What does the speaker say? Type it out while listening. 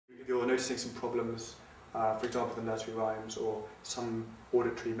noticing some problems, for example the nursery rhymes or some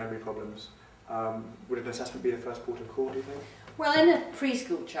auditory memory problems, would an assessment be the first port of call, do you think? Well, in a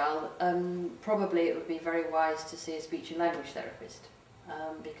preschool child, probably it would be very wise to see a speech and language therapist,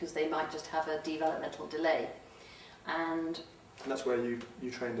 because they might just have a developmental delay. And that's where you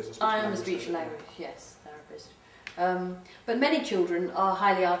trained as a speech I and am a language speech and therapist. language, yes, therapist. But many children are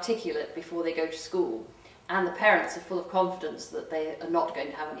highly articulate before they go to school, and the parents are full of confidence that they are not going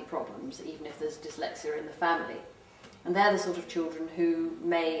to have any problems, even if there's dyslexia in the family. And they're the sort of children who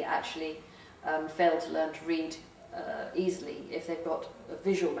may actually fail to learn to read easily if they've got a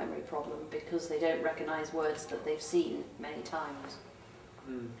visual memory problem, because they don't recognise words that they've seen many times.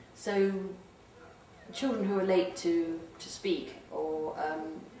 So children who are late to speak or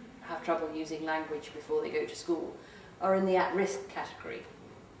have trouble using language before they go to school are in the at-risk category,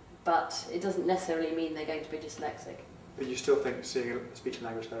 but it doesn't necessarily mean they're going to be dyslexic. But you still think seeing a speech and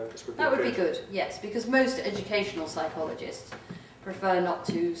language therapist would be That would be good, yes, because most educational psychologists prefer not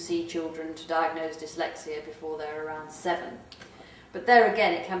to see children to diagnose dyslexia before they're around 7. But there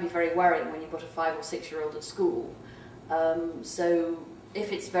again, it can be very worrying when you've got a 5 or 6-year-old at school. So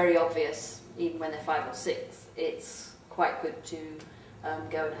if it's very obvious, even when they're 5 or 6, it's quite good to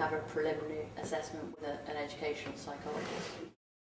go and have a preliminary assessment with an educational psychologist.